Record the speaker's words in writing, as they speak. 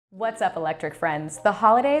What's up, electric friends? The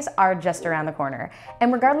holidays are just around the corner.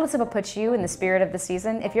 And regardless of what puts you in the spirit of the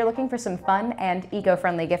season, if you're looking for some fun and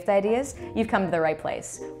eco-friendly gift ideas, you've come to the right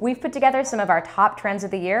place. We've put together some of our top trends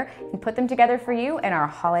of the year and put them together for you in our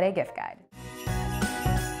holiday gift guide.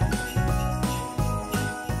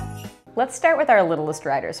 Let's start with our littlest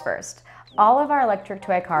riders first. All of our electric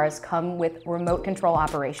toy cars come with remote control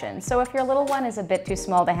operation, so if your little one is a bit too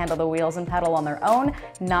small to handle the wheels and pedal on their own,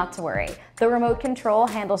 not to worry. The remote control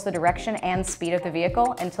handles the direction and speed of the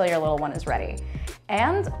vehicle until your little one is ready.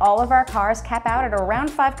 And all of our cars cap out at around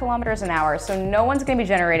 5 kilometers an hour, so no one's going to be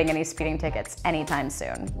generating any speeding tickets anytime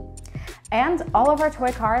soon. And all of our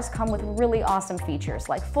toy cars come with really awesome features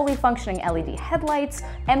like fully functioning LED headlights,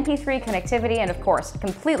 MP3 connectivity, and of course,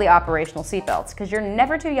 completely operational seatbelts, because you're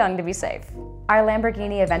never too young to be safe. Our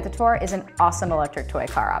Lamborghini Aventador is an awesome electric toy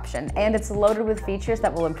car option, and it's loaded with features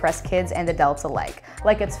that will impress kids and adults alike,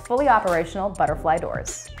 like its fully operational butterfly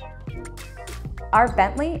doors. Our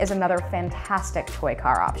Bentley is another fantastic toy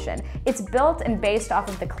car option. It's built and based off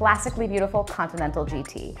of the classically beautiful Continental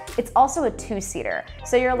GT. It's also a two-seater,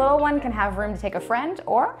 so your little one can have room to take a friend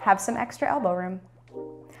or have some extra elbow room.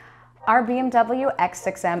 Our BMW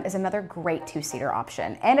X6M is another great two-seater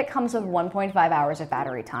option, and it comes with 1.5 hours of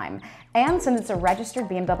battery time. And since it's a registered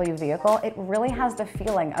BMW vehicle, it really has the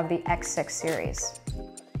feeling of the X6 series.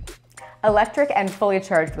 Electric and fully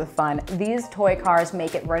charged with fun, these toy cars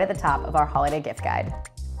make it right at the top of our holiday gift guide.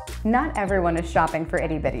 Not everyone is shopping for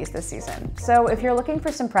itty-bitties this season, so if you're looking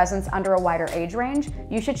for some presents under a wider age range,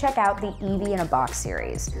 you should check out the EV in a Box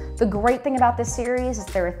series. The great thing about this series is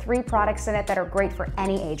there are 3 products in it that are great for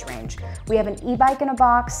any age range. We have an e-bike in a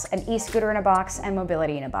box, an e-scooter in a box, and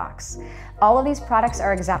mobility in a box. All of these products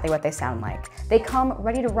are exactly what they sound like. They come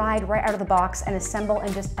ready to ride right out of the box and assemble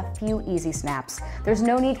in just a few easy snaps. There's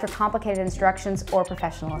no need for complicated instructions or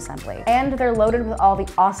professional assembly. And they're loaded with all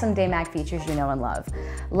the awesome HoliDaymak features you know and love,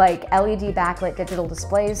 like LED backlit digital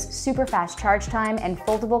displays, super fast charge time, and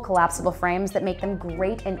foldable collapsible frames that make them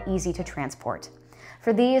great and easy to transport.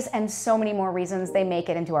 For these and so many more reasons, they make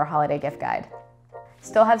it into our holiday gift guide.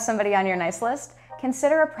 Still have somebody on your nice list?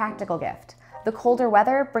 Consider a practical gift. The colder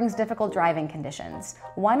weather brings difficult driving conditions.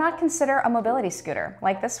 Why not consider a mobility scooter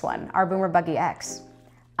like this one, our Boomer Buggy X?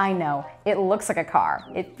 I know, it looks like a car,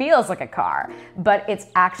 it feels like a car, but it's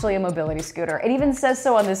actually a mobility scooter. It even says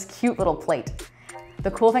so on this cute little plate.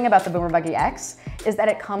 The cool thing about the Boomer Buggy X is that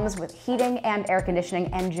it comes with heating and air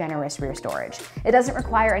conditioning and generous rear storage. It doesn't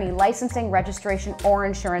require any licensing, registration, or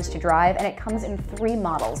insurance to drive, and it comes in 3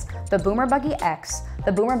 models: the Boomer Buggy X,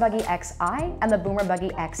 the Boomer Buggy XI, and the Boomer Buggy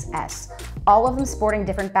XS. All of them sporting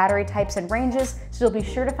different battery types and ranges, so you'll be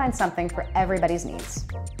sure to find something for everybody's needs.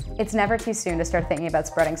 It's never too soon to start thinking about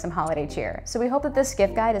spreading some holiday cheer, so we hope that this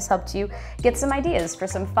gift guide has helped you get some ideas for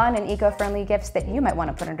some fun and eco-friendly gifts that you might want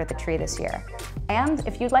to put under the tree this year. And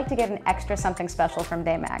if you'd like to get an extra something special from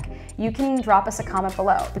HoliDaymak, you can drop us a comment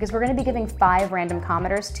below, because we're going to be giving 5 random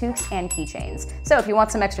commenters toques and keychains. So if you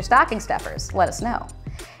want some extra stocking stuffers, let us know.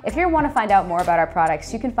 If you want to find out more about our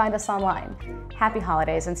products, you can find us online. Happy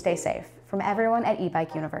holidays and stay safe from everyone at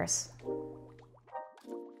eBike Universe.